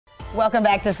Welcome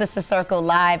back to Sister Circle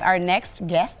Live. Our next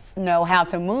guests know how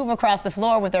to move across the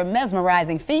floor with their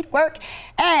mesmerizing feet work,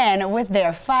 and with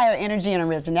their fire energy and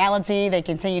originality, they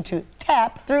continue to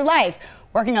tap through life,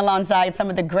 working alongside some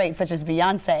of the greats such as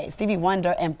Beyonce, Stevie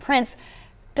Wonder, and Prince.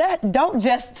 Don't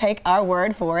just take our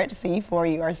word for it, see for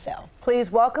yourself. Please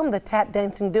welcome the tap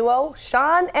dancing duo,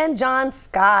 Sean and John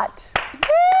Scott.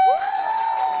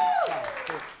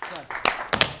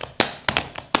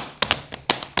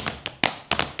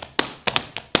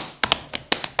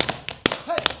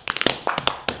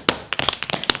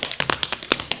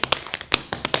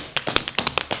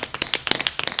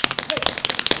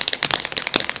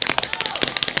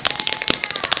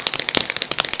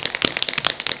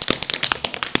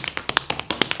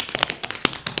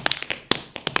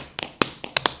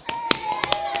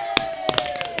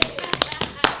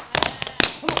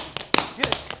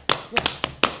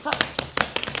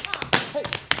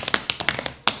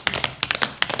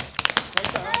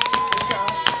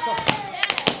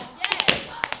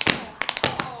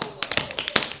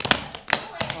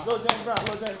 Little James Brown,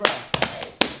 little James Brown.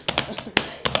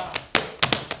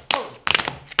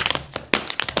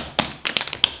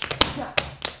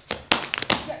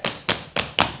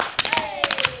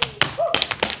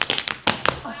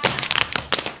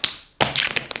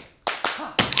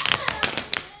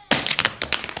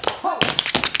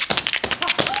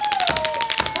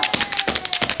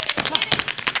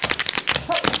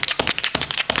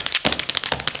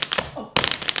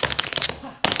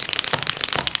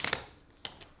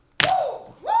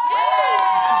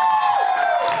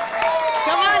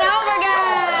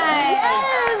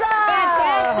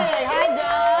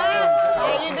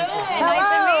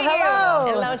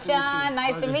 Sean,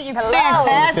 nice to meet you. Hello.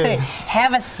 Fantastic.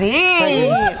 Have a seat.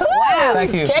 Wow.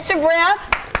 Thank you. Catch your breath.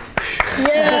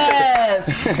 Yes.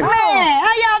 Man,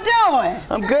 how y'all doing?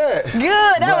 I'm good.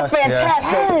 Good. That was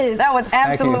fantastic. Yes. That was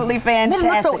absolutely fantastic.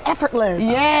 Man, it looks so effortless.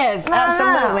 Yes,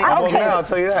 absolutely. Well, Okay. now I'll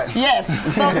tell you that. Yes.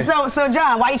 So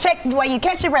John, while you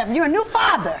catch your breath, you're a new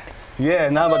father. Yeah,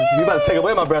 now you about to take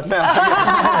away my breath now.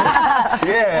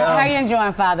 Yeah. How are you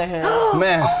enjoying fatherhood?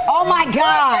 Man. Oh my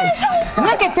God!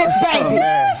 Look at this baby! Oh,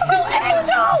 man.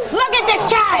 Look at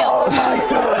this child! Oh my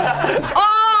God!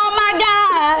 Oh my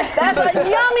God! That's a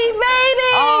yummy baby!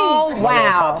 Oh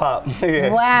wow! Pop. Yeah.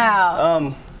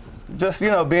 Wow! Just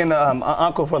being an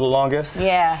uncle for the longest.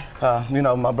 Yeah.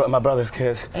 My brother's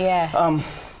kids. Yeah.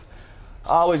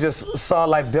 I always just saw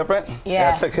life different.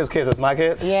 Yeah. I took his kids as my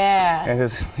kids. Yeah. And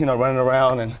just running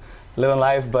around and living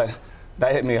life, but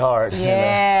that hit me hard.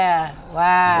 Yeah.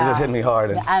 Wow. It just hit me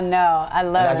hard. I know. I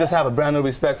love it. I just have a brand new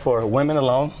respect for women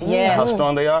alone. Yes. How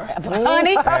strong they are.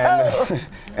 Honey.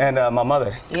 And my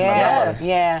mother. Yeah.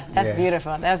 Yeah. That's Yeah.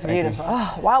 beautiful. That's beautiful.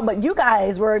 Oh, wow, but you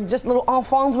guys were just little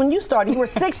enfants when you started. You were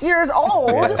 6 years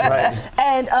old. Yeah, right.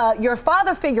 And your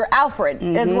father figure, Alfred,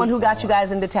 is the one who got you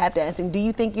guys into tap dancing. Do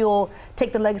you think you'll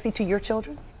take the legacy to your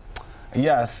children?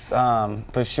 Yes,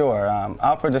 for sure.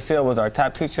 Alfred DeSille was our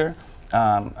tap teacher,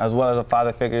 as well as a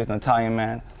father figure. He's an Italian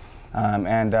man.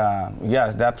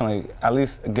 Yes, definitely, at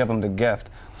least give them the gift.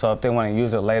 So if they want to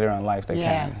use it later in life, they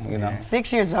can,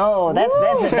 6 years old.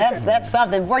 That's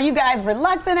something. Were you guys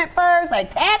reluctant at first,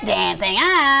 like tap dancing?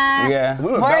 Yeah.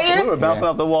 We were bouncing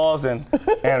off the walls and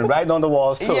writing on the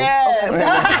walls too. Yes.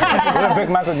 We were big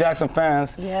Michael Jackson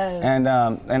fans. Yes. And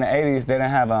in the 80s, they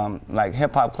didn't have like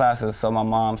hip hop classes, so my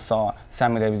mom saw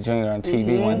Sammy Davis Jr. on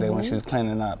TV one day when she was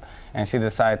cleaning up, and she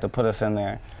decided to put us in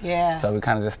there. Yeah. So we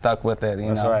kind of just stuck with it,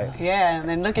 That's right. Yeah, and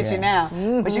then look at you now.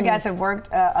 But you guys have worked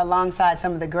alongside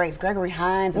some of the greats, Gregory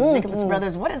Hines and the Nicholas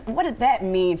brothers. What did that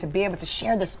mean to be able to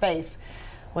share the space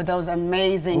with those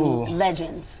amazing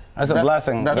legends? That's a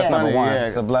blessing. That's number funny, one. yeah.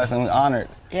 It's a blessing. Honored,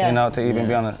 to even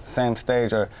be on the same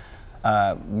stage or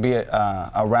be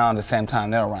around the same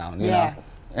time they're around. You know?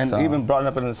 And So- even brought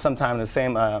up in sometime in the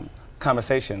same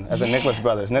conversation as the Nicholas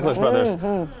brothers. Nicholas brothers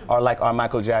are like our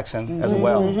Michael Jackson as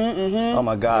well. Oh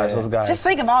my gosh, those guys. Just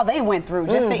think of all they went through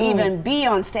just to even be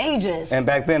on stages. And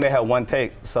back then they had one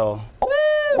take, so.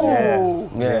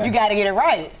 Yeah. You got to get it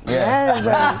right. Yes.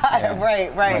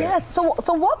 Right. Yes. So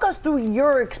walk us through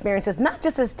your experiences, not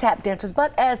just as tap dancers,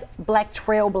 but as Black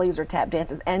trailblazer tap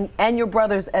dancers, and your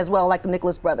brothers as well, like the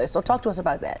Nicholas brothers. So talk to us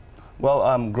about that.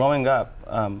 Well, growing up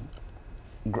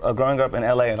in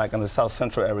LA, like in the South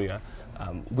Central area,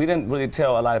 we didn't really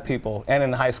tell a lot of people, and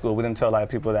in high school, we didn't tell a lot of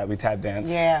people that we tap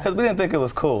danced. Yeah. Because we didn't think it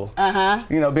was cool.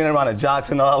 Being around the jocks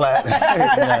and all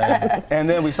that. And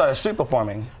then we started street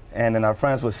performing, and then our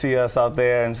friends would see us out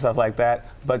there and stuff like that.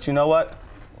 But you know what?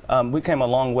 We came a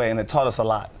long way, and it taught us a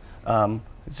lot.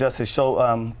 Just to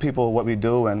show people what we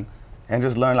do and and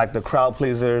just learn like the crowd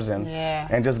pleasers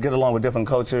and just get along with different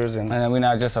cultures. And then we're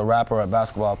not just a rapper or a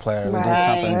basketball player. We do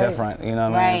something different, you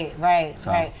know what I mean?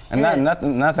 Right. And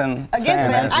nothing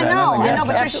against them. I know,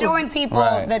 but you're showing people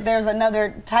that there's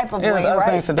another type of way.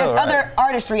 There's other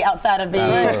artistry outside of being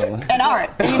an art,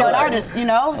 an artist,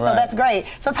 so that's great.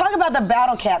 So talk about the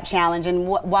Battle Cap Challenge and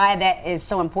why that is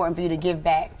so important for you to give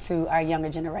back to our younger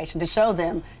generation, to show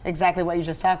them exactly what you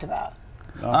just talked about.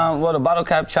 Well, the Bottle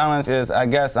Cap Challenge is, I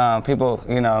guess, people,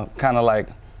 kind of like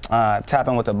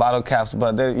tapping with the bottle caps,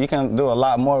 but you can do a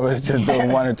lot more with just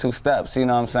doing 1 or 2 steps, you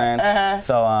know what I'm saying?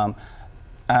 So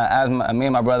as me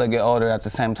and my brother get older, at the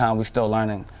same time, we're still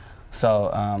learning.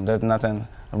 So there's nothing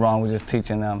wrong with just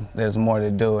teaching them. There's more to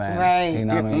do, and you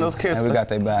know what I mean? And those kids, and we got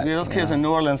their back. Yeah, those kids in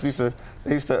New Orleans used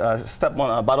to step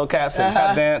on bottle caps and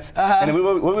tap dance, and then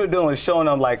what we were doing was showing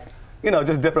them like,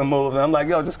 just different moves, and I'm like,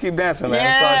 yo, just keep dancing, man.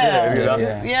 It's all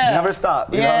good, Never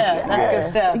stop,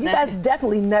 that's good stuff. You guys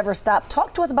definitely never stop.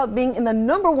 Talk to us about being in the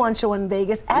 #1 show in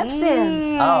Vegas,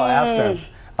 Absinthe. Oh, Absinthe.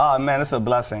 Oh, man, it's a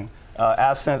blessing.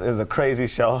 Absinthe is a crazy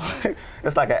show.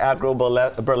 It's like an Afro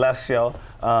burlesque show.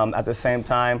 At the same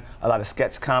time, a lot of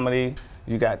sketch comedy.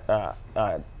 You got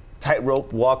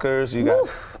tightrope walkers. You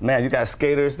got, you got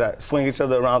skaters that swing each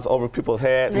other around over people's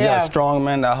heads. You got strong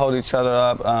men that hold each other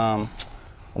up.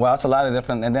 Well, it's a lot of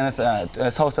different, and then it's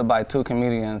hosted by 2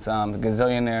 comedians, the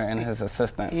Gazillionaire and his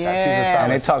assistant. And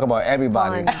they talk about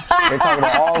everybody. They talk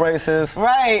about all races.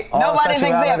 Nobody's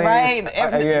exempt, right?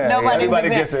 Everybody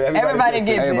gets it. Everybody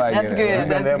gets it. That's good. We've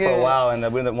been there for a while, and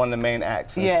we're one of the main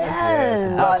acts.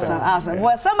 Awesome.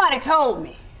 Well, somebody told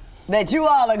me that you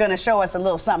all are going to show us a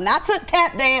little something. I took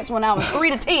tap dance when I was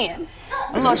 3 to 10.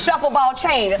 A little shuffle ball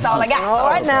chain, that's all I got. All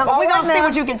right now. But we're going to see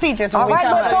what you can teach us when we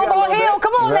come up. Toe ball hill,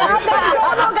 come on now.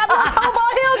 Got the toe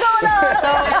ball hill going on. So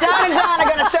Sean and John are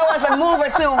going to show us a move or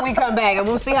 2 when we come back, and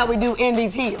we'll see how we do in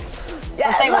these heels.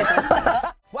 So stay with us.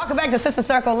 Welcome back to Sister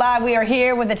Circle Live. We are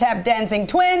here with the tap dancing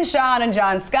twins, Sean and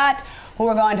John Scott, who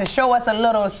are going to show us a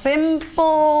little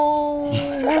simple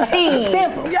routine.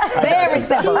 Simple. Very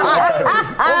simple.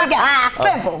 What we got?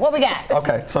 Simple. What we got?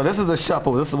 Okay, so this is the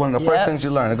shuffle. This is one of the first things you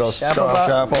learn. It goes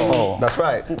shuffle. That's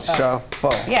right.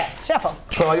 Shuffle. Yeah, shuffle.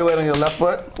 Put all your weight on your left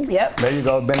foot. Yep. There you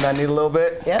go. Bend that knee a little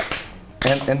bit. Yep.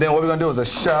 And then what we're gonna do is a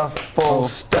shuffle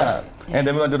step. And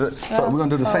then we're gonna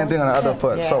do the same thing on the other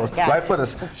foot. So right foot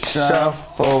is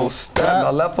shuffle step.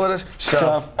 Our left foot is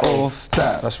shuffle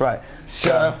step. That's right.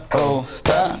 Shuffle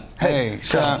step. Hey,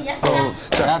 shuffle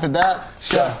step. After that,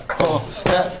 shuffle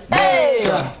step. Hey.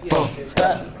 Shuffle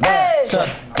step. Hey.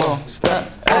 Shuffle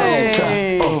step. Hey.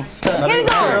 Shuffle step. Get it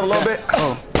going. A little bit.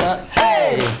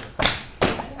 Hey.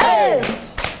 Hey.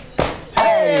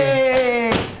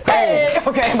 Hey. Hey.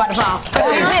 Okay, I'm about to fall.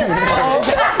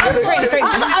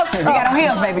 You got on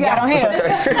heels, baby. Got on heels.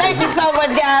 Thank you so much,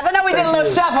 guys. I know we did a little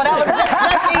shuffle.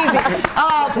 That's easy.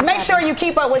 Make sure you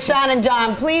keep up with Sean and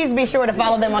John. Please be sure to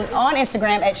follow them on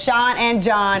Instagram at Sean and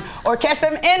John, or catch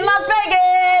them in Las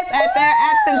Vegas at their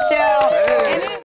Absinthe show.